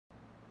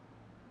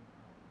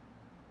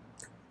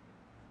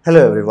Hello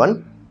everyone,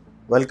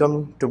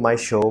 welcome to my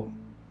show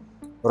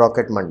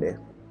Rocket Monday,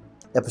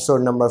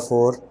 episode number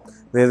 4,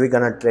 where we're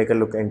gonna take a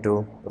look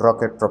into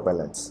rocket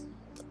propellants.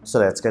 So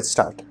let's get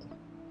started.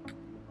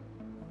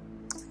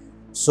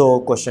 So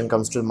question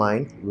comes to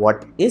mind,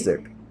 what is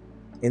it?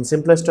 In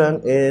simplest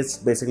term, it's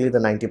basically the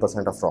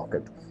 90% of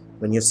rocket.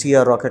 When you see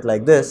a rocket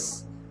like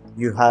this,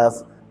 you have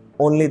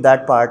only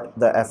that part,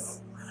 the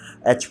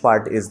H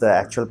part is the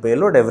actual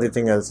payload,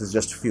 everything else is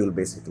just fuel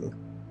basically.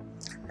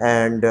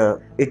 And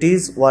it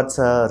is what's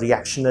a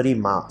reactionary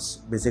mass.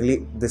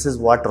 Basically this is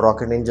what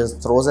rocket engines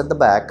throws at the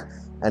back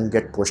and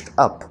get pushed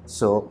up.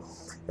 So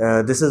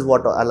this is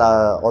what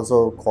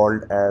also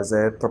called as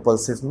a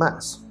propulsive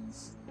mass.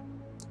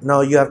 Now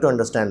you have to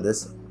understand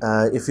this.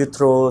 If you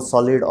throw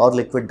solid or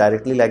liquid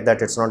directly like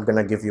that, it's not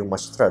gonna give you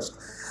much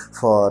thrust.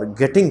 For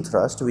getting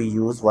thrust, we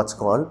use what's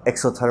called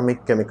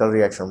exothermic chemical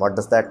reaction. What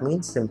does that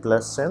mean?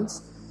 Simplest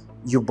sense,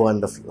 you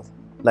burn the fuel.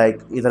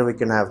 Like either we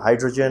can have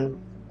hydrogen,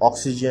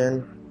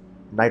 oxygen,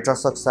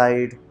 nitrous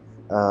oxide,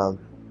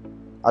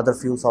 other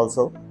fuels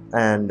also,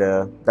 and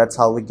that's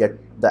how we get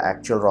the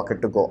actual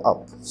rocket to go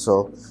up.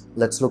 So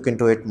let's look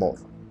into it more.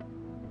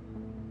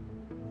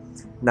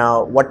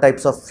 Now what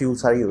types of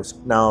fuels are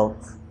used? Now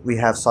we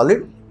have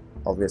solid,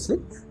 obviously,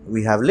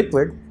 we have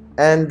liquid,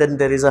 and then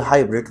there is a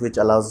hybrid which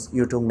allows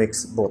you to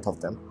mix both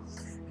of them.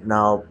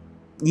 Now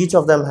each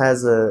of them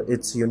has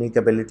its unique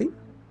ability,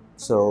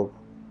 so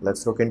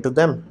let's look into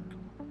them.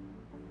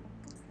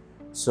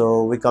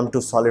 So we come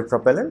to solid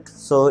propellant.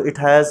 So it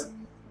has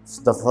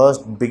the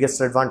first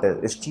biggest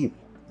advantage is cheap.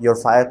 Your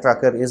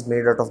firecracker is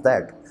made out of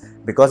that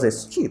because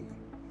it's cheap.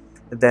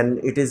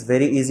 Then it is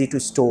very easy to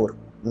store.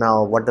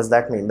 Now what does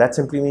that mean? That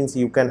simply means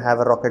you can have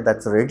a rocket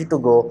that's ready to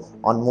go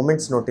on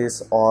moment's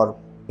notice or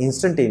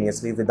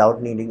instantaneously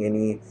without needing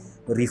any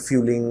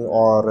refueling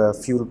or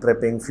fuel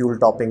prepping, fuel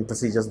topping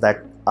procedures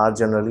that are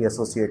generally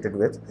associated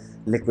with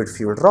liquid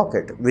fueled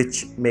rocket,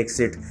 which makes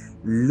it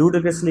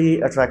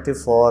ludicrously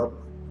attractive for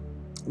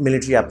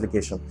military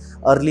application.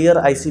 Earlier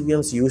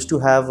ICBMs used to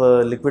have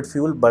liquid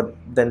fuel, but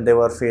then they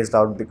were phased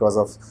out because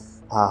of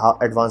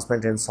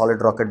advancement in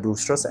solid rocket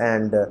boosters,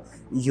 and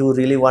you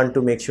really want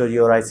to make sure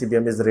your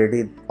ICBM is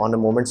ready on a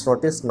moment's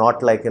notice,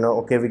 not like,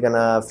 okay, we're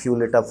gonna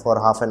fuel it up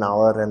for half an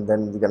hour and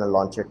then we're gonna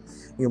launch it.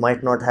 You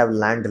might not have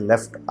land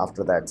left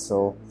after that.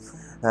 So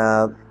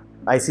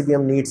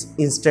ICBM needs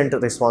instant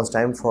response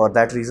time. For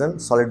that reason,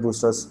 solid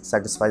boosters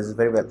satisfies it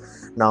very well.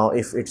 Now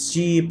if it's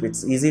cheap,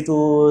 it's easy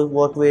to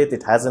work with,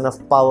 it has enough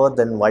power,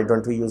 then why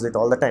don't we use it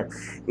all the time?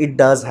 It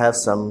does have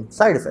some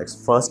side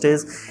effects. First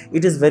is,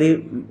 it is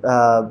very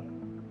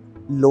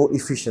low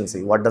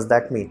efficiency. What does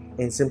that mean?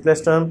 In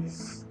simplest term,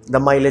 the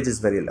mileage is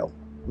very low.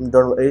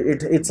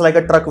 It's like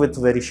a truck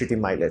with very shitty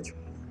mileage.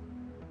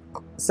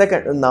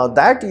 Second, now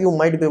that you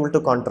might be able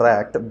to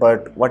contract,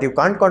 but what you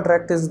can't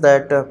contract is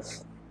that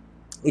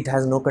it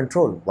has no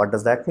control. What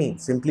does that mean?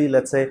 Simply,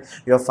 let's say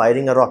you're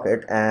firing a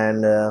rocket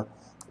and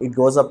it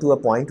goes up to a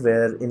point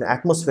where in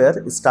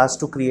atmosphere it starts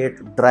to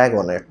create drag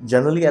on it.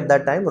 Generally at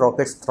that time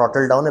rockets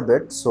throttle down a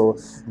bit so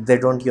they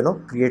don't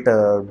create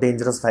a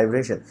dangerous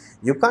vibration.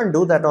 You can't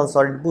do that on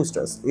solid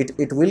boosters.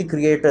 It will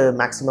create a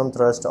maximum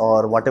thrust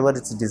or whatever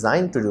it's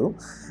designed to do,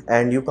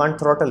 and you can't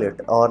throttle it.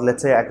 Or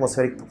let's say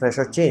atmospheric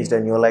pressure changed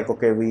and you're like,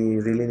 okay, we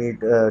really need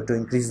to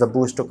increase the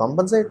boost to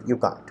compensate. You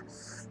can't.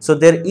 So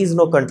there is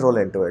no control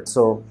into it.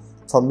 So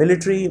for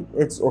military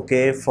it's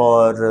okay,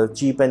 for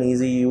cheap and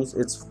easy use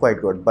it's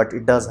quite good, but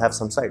it does have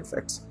some side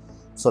effects.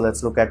 So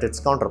let's look at its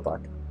counterpart.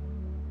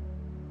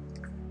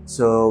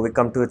 So we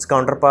come to its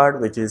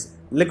counterpart, which is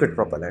liquid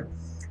propellant.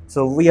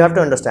 So we have to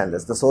understand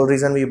this. The sole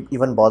reason we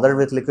even bothered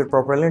with liquid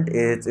propellant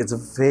is it's a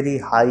very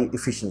high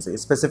efficiency,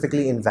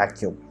 specifically in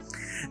vacuum,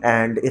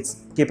 and it's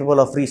capable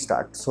of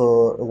restart.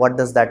 So what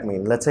does that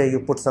mean? Let's say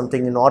you put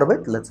something in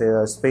orbit, let's say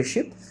a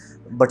spaceship,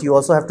 but you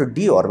also have to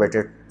deorbit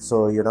it,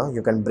 so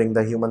you can bring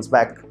the humans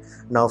back.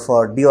 Now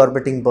for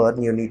deorbiting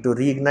burn, you need to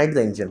reignite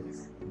the engine.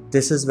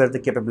 This is where the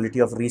capability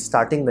of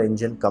restarting the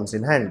engine comes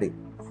in handy.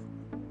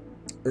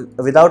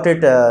 Without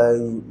it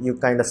you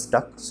kind of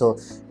stuck. So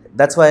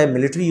that's why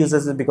military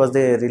uses it, because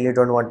they really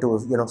don't want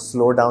to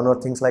slow down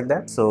or things like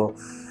that. So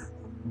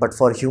but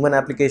for human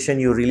application,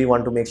 you really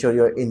want to make sure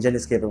your engine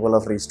is capable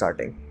of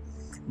restarting.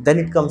 Then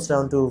it comes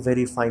down to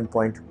very fine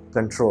point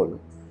control.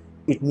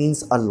 It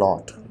means a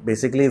lot.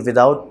 Basically,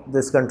 without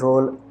this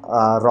control,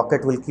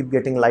 rocket will keep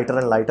getting lighter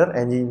and lighter,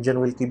 and the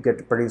engine will keep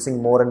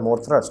producing more and more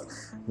thrust.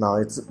 Now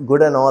it's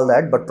good and all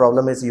that, but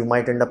problem is you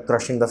might end up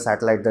crushing the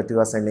satellite that you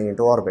are sending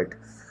into orbit.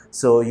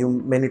 So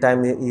many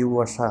times you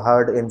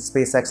heard in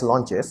SpaceX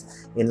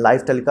launches, in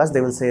live telecast,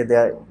 they will say they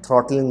are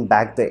throttling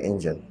back the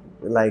engine,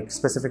 like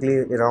specifically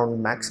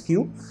around max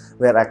Q,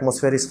 where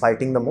atmosphere is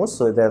fighting the most.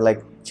 So they're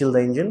like, chill the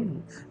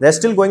engine. They're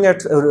still going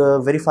at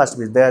very fast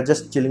speed. They are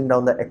just chilling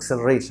down the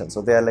acceleration.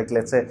 So they are like,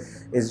 let's say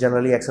is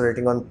generally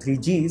accelerating on 3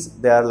 Gs,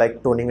 they are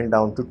like toning it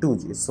down to 2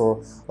 Gs.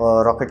 So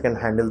rocket can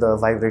handle the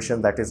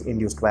vibration that is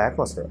induced by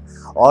atmosphere.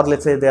 Or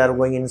let's say they are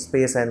going in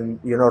space and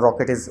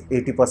rocket is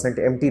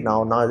 80% empty.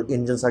 Now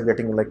engines are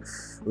getting like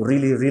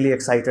really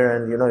excited,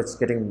 and it's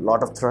getting a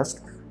lot of thrust.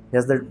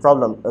 Here's the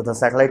problem: the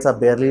satellites are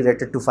barely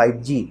rated to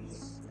 5G,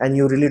 and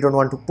you really don't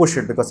want to push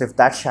it, because if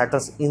that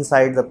shatters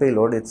inside the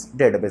payload, it's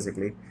dead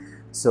basically.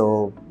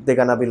 So they're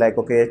gonna be like,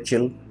 okay,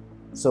 chill.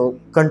 So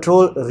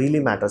control really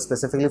matters,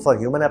 specifically for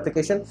human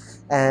application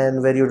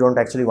and where you don't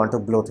actually want to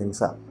blow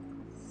things up.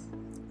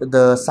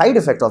 The side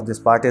effect of this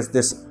part is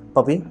this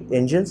puppy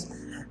engines.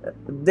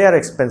 They are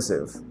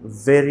expensive,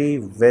 very,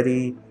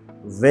 very,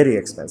 very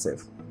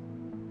expensive.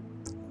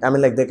 I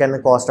mean, like, they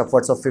can cost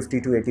upwards of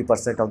 50 to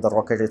 80% of the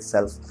rocket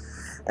itself,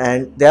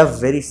 and they are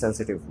very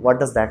sensitive. What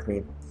does that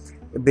mean?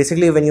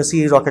 Basically, when you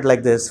see a rocket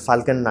like this,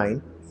 Falcon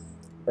 9,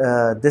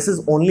 this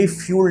is only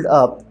fueled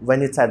up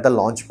when it's at the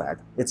launch pad.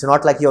 It's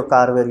not like your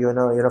car where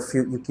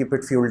you keep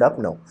it fueled up.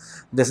 No,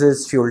 this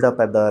is fueled up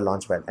at the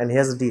launch pad. And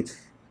here's the deal: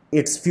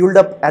 it's fueled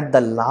up at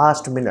the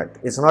last minute.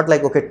 It's not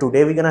like, okay,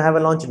 today we're gonna have a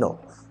launch. No,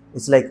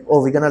 it's like,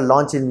 oh, we're gonna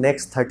launch in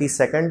next 30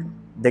 seconds.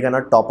 They're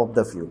gonna top up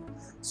the fuel.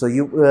 So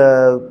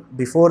you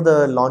before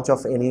the launch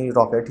of any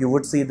rocket, you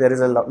would see there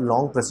is a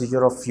long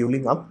procedure of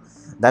fueling up.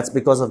 That's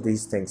because of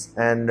these things.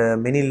 And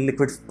many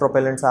liquid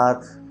propellants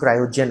are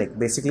cryogenic.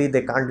 Basically,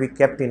 they can't be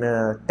kept in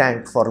a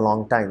tank for a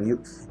long time.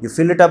 You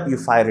fill it up, you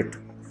fire it.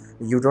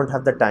 You don't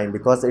have the time,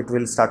 because it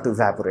will start to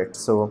evaporate.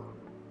 So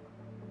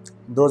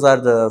those are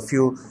the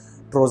few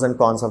pros and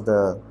cons of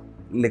the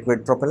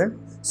liquid propellant.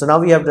 So now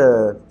we have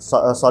the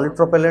solid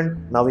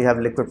propellant. Now we have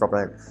liquid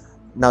propellant.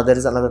 Now there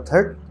is another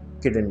third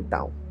kid in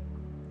town: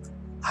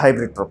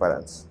 hybrid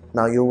propellants.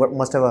 Now you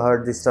must have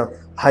heard this term,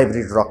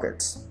 hybrid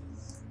rockets.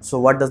 So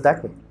what does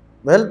that mean?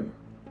 Well,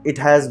 it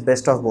has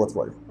best of both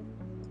worlds.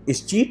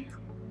 It's cheap,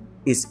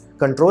 it's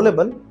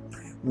controllable.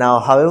 Now,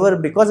 however,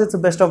 because it's the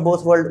best of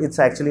both worlds, it's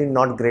actually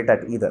not great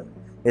at either.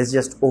 It's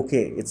just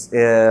okay. It's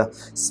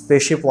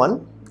spaceship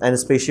 1 and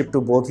spaceship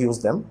 2 both use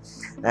them.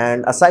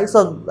 And aside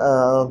from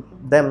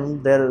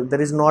them,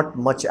 there is not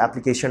much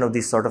application of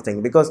this sort of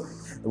thing, because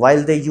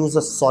while they use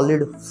a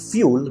solid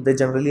fuel, they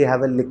generally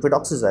have a liquid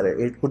oxidizer.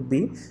 It could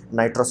be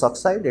nitrous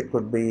oxide, it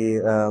could be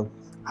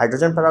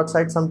hydrogen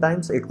peroxide,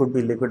 sometimes it could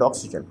be liquid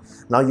oxygen.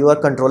 Now you are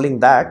controlling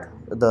that,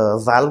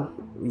 the valve,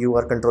 you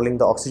are controlling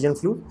the oxygen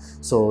fluid,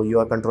 so you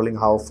are controlling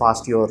how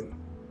fast your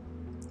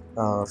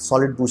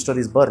solid booster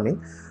is burning.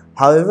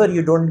 However,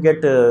 you don't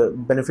get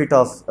benefit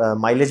of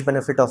mileage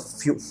benefit of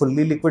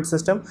fully liquid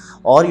system,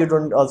 or you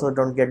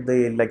don't get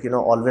the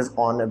always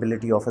on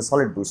ability of a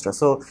solid booster.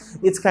 So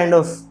it's kind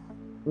of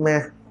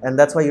meh, and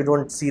that's why you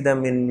don't see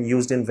them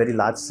used in very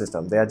large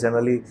system. They are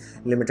generally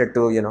limited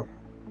to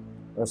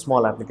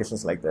small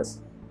applications like this.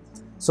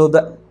 So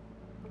that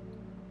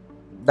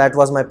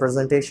was my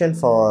presentation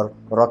for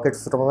rocket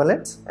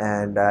propellants,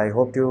 and I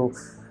hope you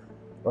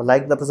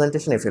like the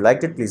presentation. If you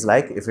liked it, please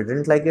like. If you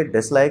didn't like it,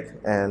 dislike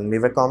and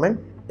leave a comment.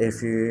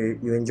 If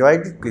you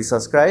enjoyed it, please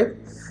subscribe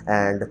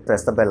and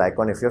press the bell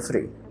icon if you're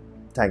free.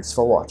 Thanks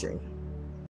for watching.